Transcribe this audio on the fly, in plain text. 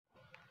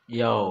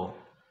Yo,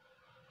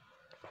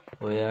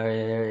 we are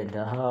here in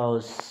the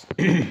house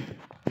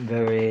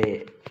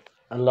very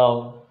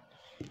alone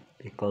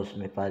because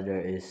my father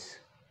is,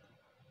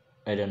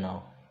 I don't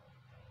know,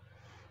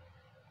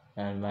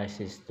 and my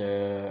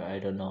sister, I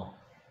don't know,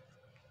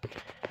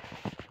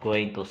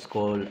 going to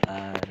school,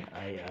 and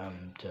I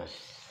am just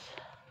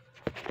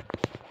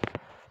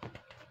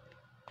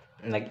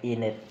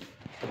nag-init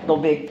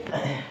tubig.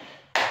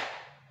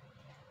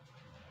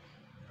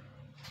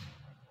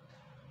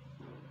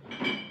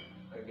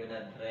 We're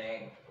gonna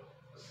drink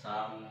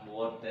some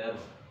water.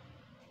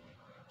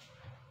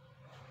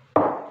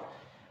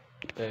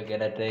 We're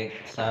gonna drink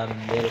some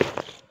milk.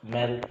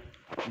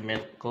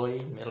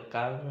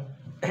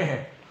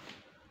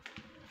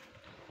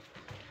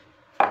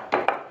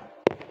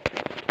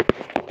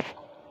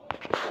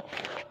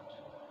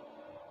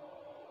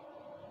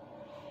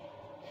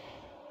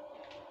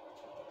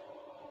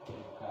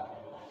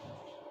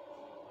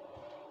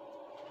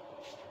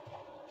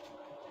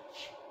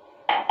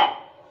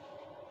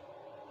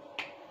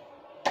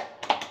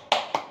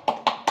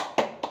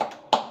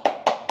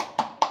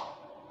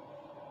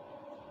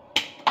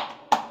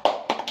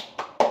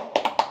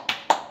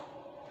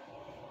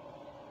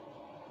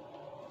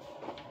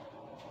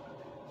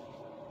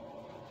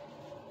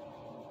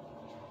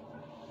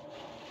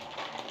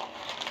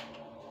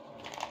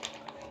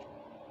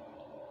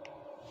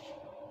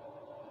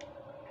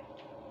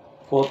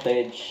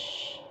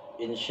 Footage,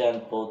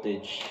 ancient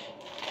footage.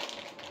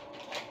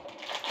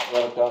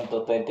 Welcome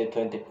to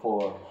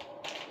 2024.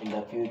 In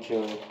the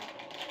future,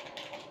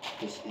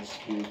 this is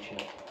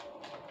future.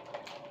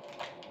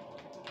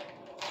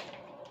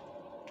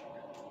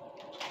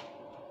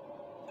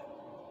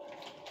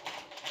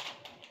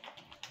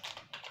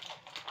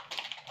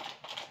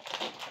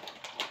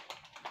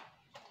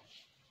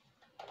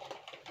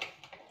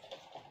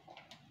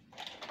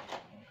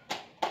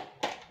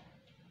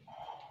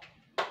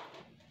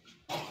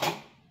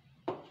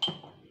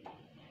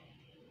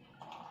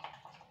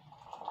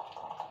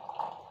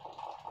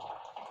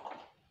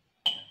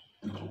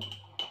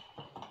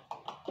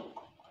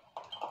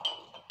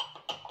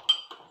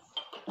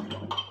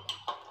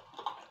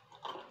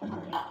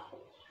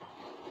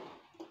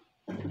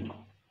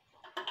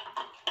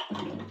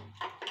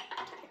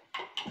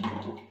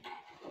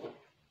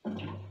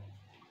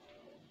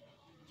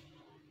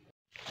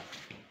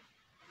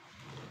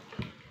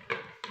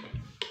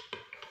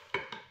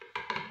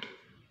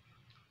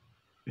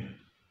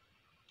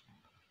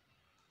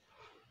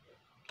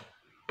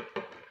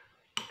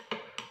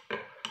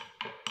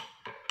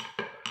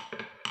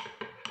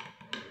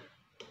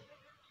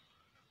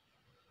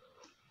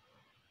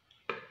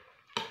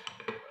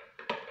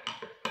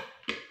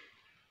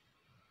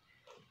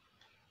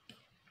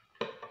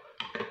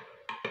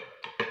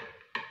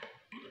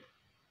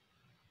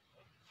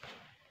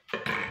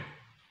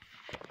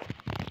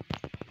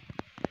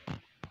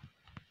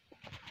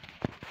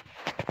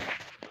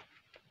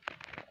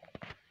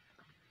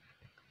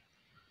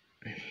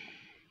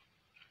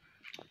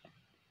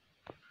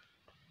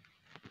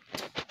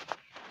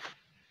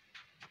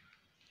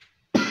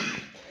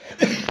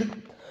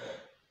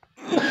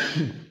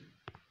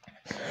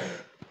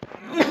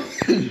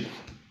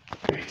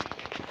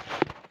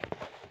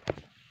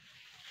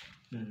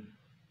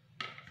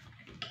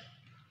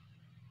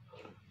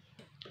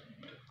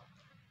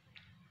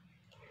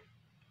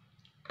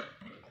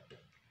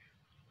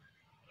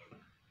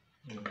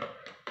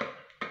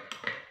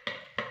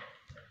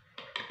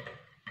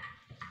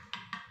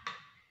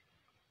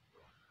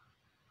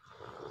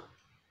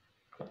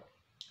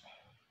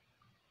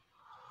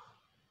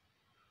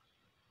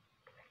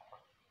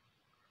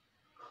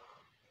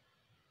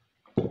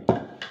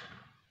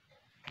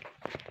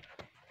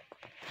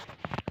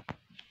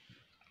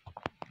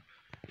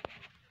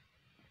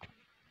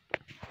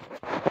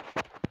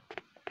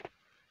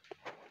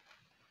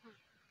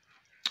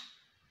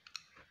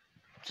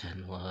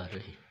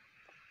 January.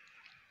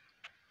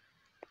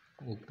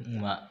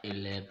 Ugma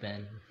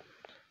 11.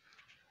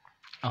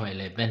 Oh,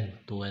 11,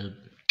 12.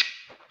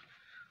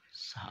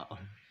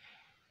 Saon.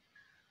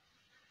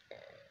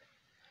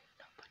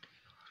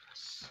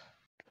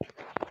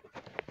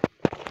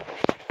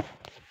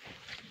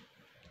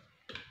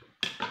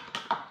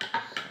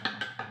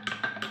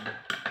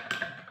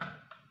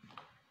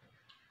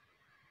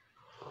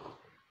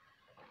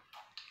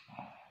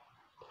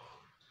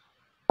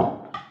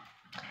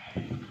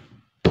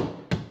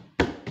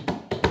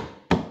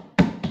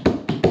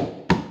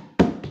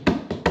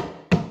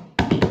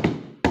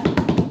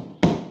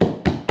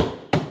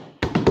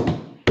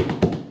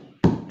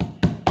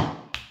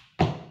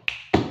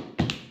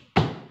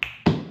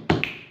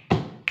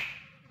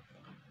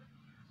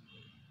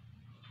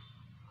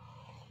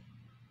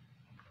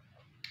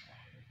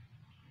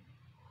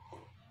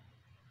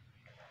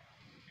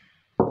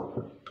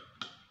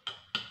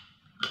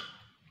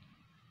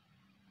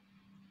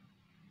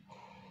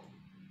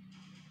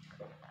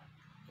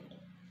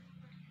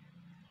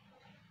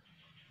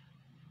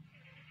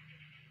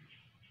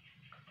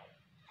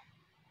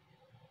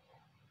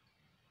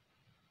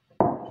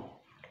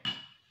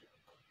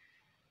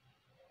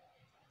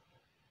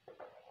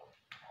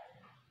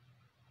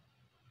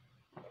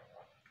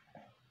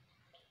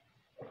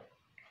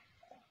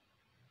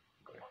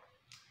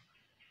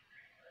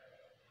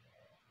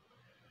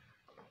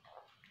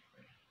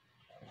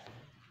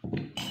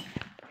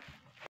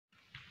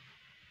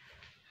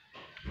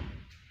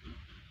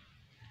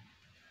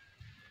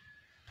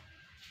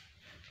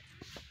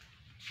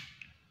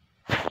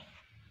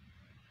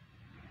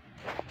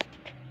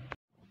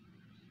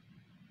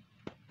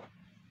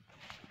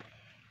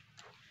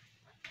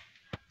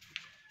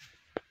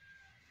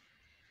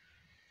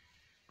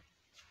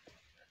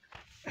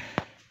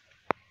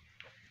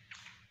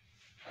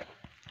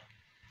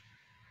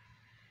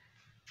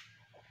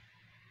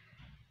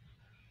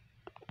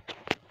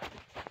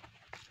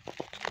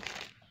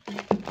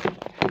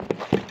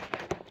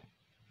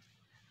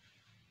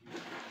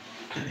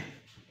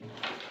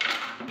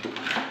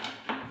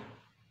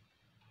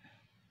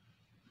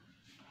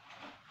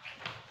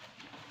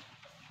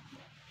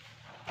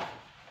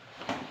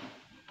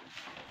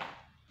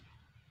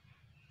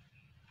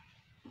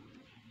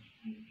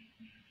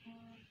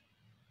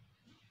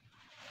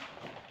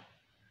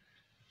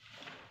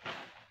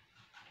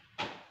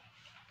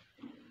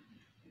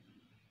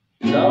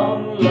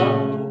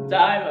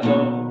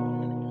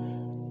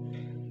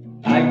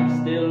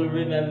 still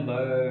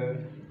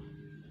remember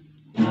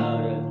how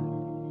the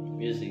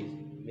music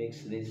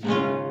makes this,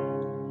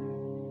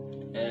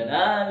 and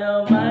I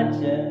know my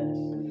chance.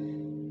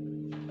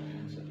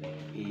 So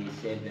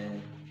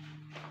E7.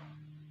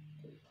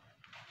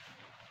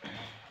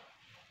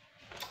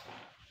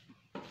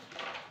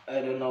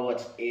 I don't know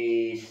what's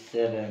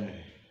A7.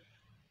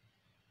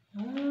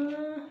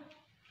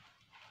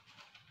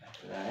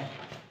 Right.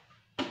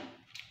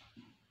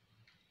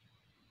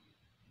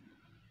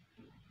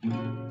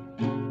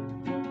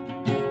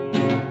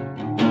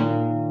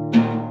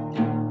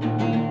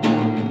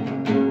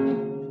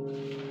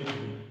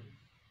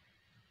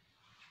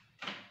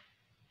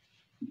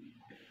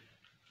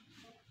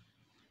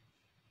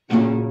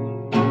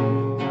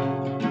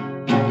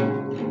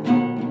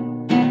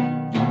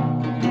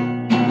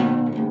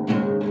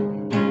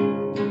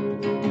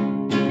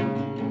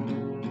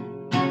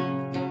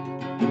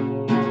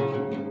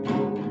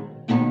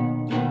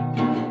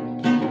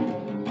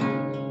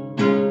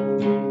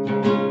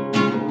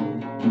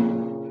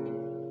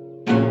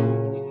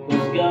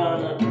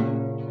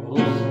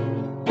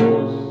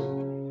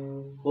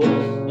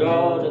 Who's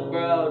draw the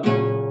crowd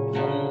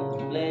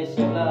and play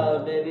so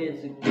loud, baby,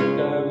 it's a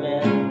guitar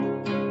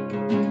man.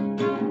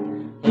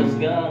 Who's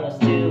gonna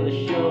steal the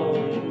show,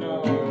 you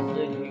know,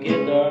 it's a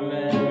guitar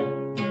man.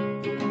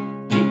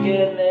 He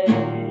can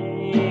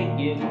make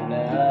you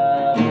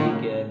laugh, he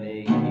can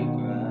make you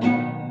cry,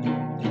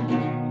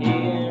 he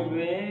can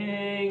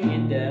bring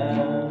you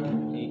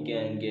down, he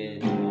can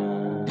get you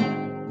high.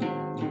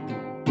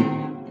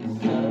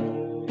 So,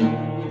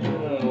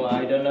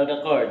 I don't know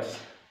the chords.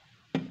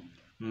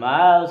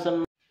 Miles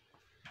and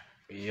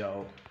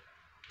yo.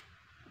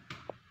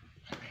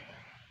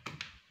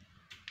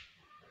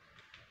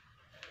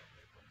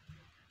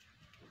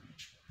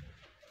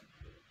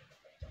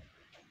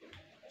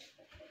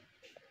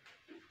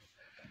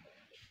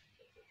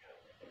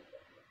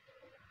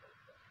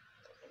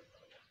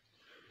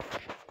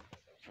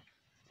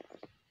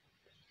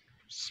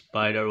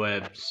 Spider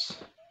webs.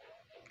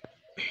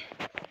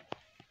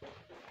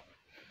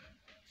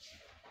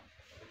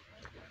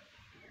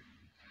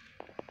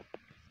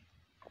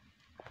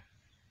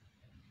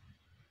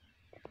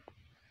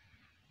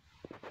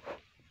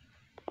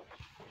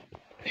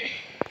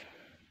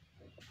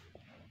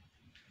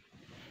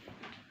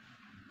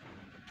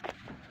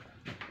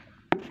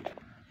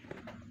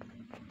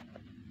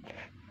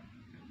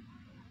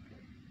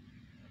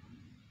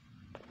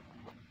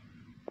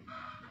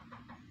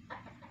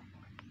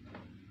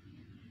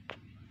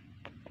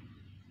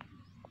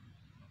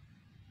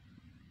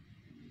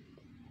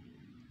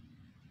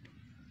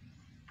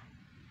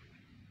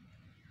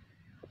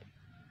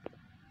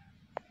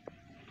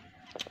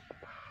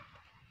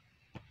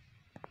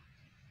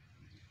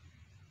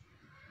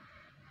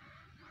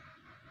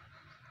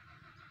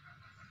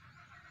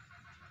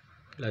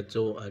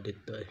 Lajo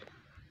dito eh.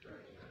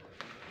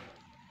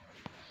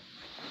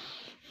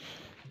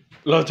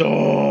 Lajo.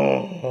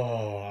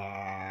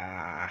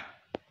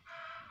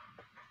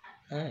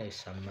 Ay,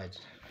 samaj.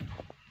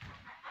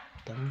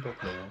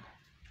 Tambok na.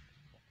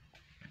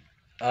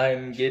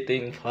 I'm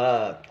getting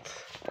fat.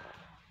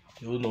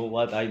 You know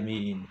what I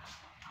mean.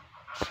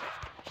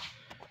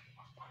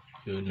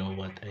 You know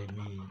what I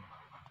mean.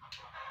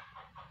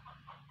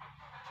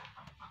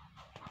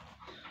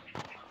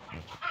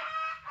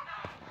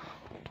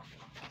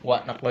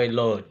 What na ko'y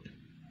load?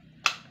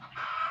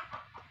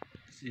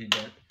 See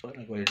that? What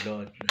na ko'y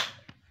load?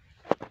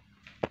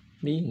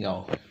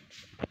 Mingaw.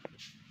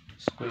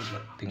 Skoy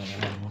na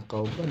tingnan mo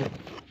ka ba?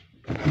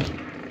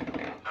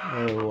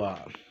 Oh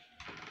wow.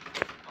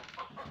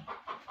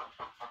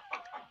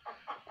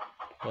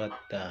 What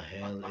the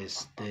hell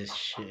is this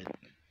shit?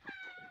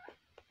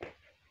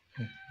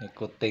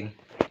 Nikuting.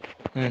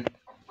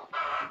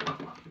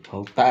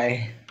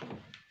 Hutay.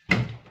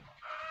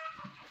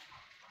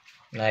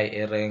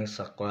 Naiireng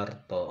sa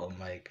kwarto. Oh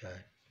my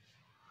god.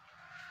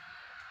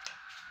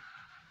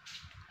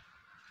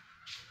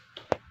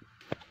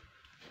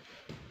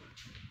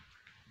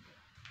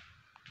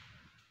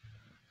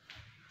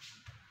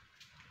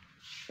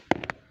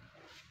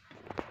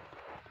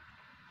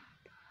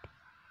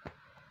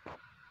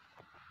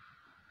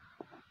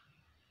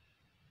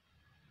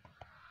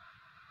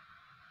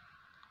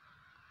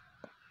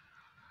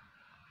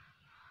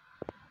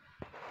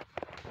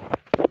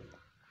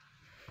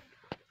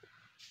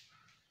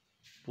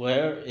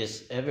 Where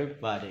is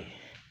everybody?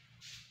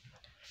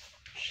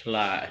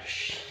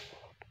 Slash.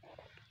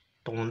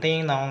 Dong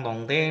ding dong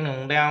dong ding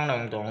dong down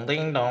dong dong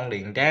ding dong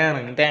ding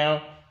down.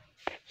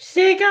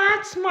 She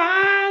got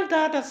smile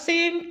that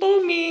seemed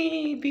to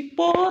me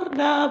before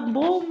the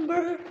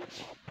bomber.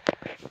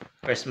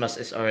 Christmas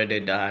is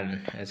already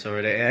done. It's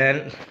already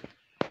end.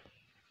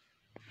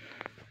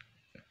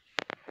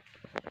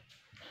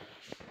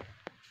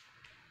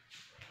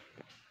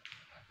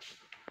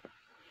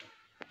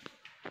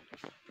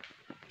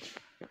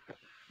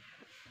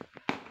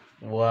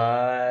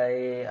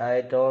 Why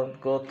I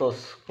don't go to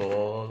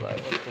school? I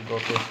want to go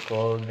to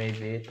school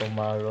maybe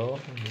tomorrow,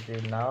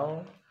 maybe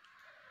now.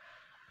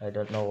 I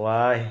don't know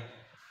why.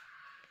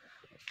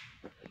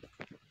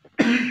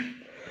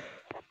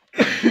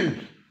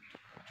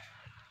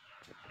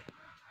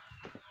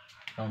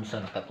 Ang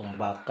sa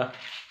nakatumbak ka.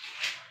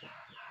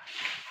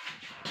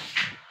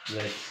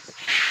 Let's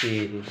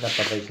see.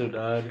 Napatay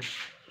sudan.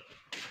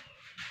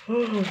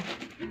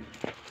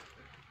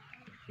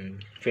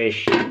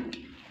 Fish.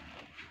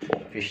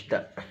 Fish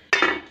da.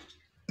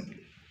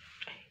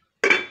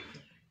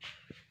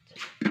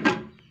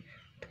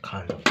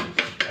 Kano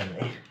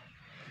eh.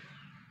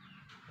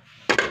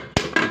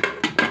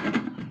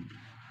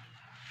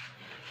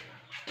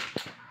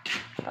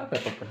 Apa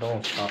ito pa doon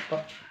sa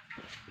papa?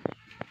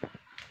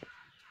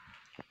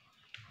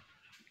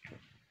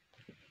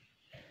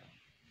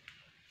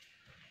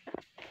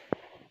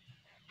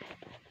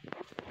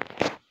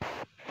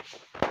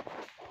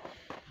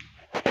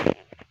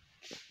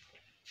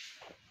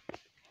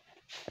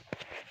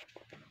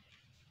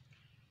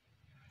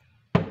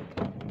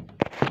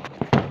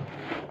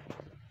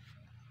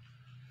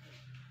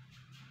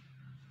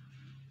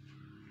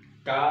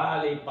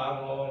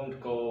 Kalipangon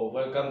ko.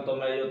 Welcome to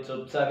my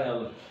YouTube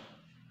channel.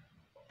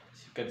 As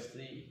you can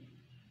see.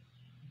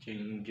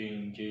 Jing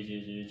jing jing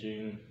jing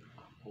jing.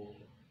 Oh.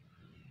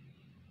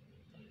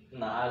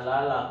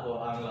 Naalala ko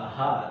ang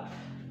lahat.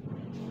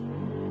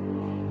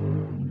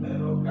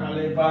 Pero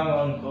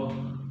kalipangon ko.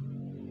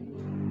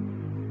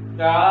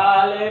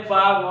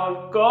 Kalipangon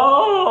ko.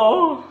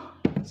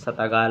 Sa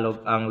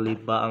Tagalog ang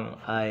libang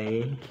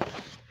ay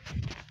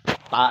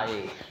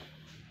tae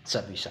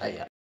sa Bisaya.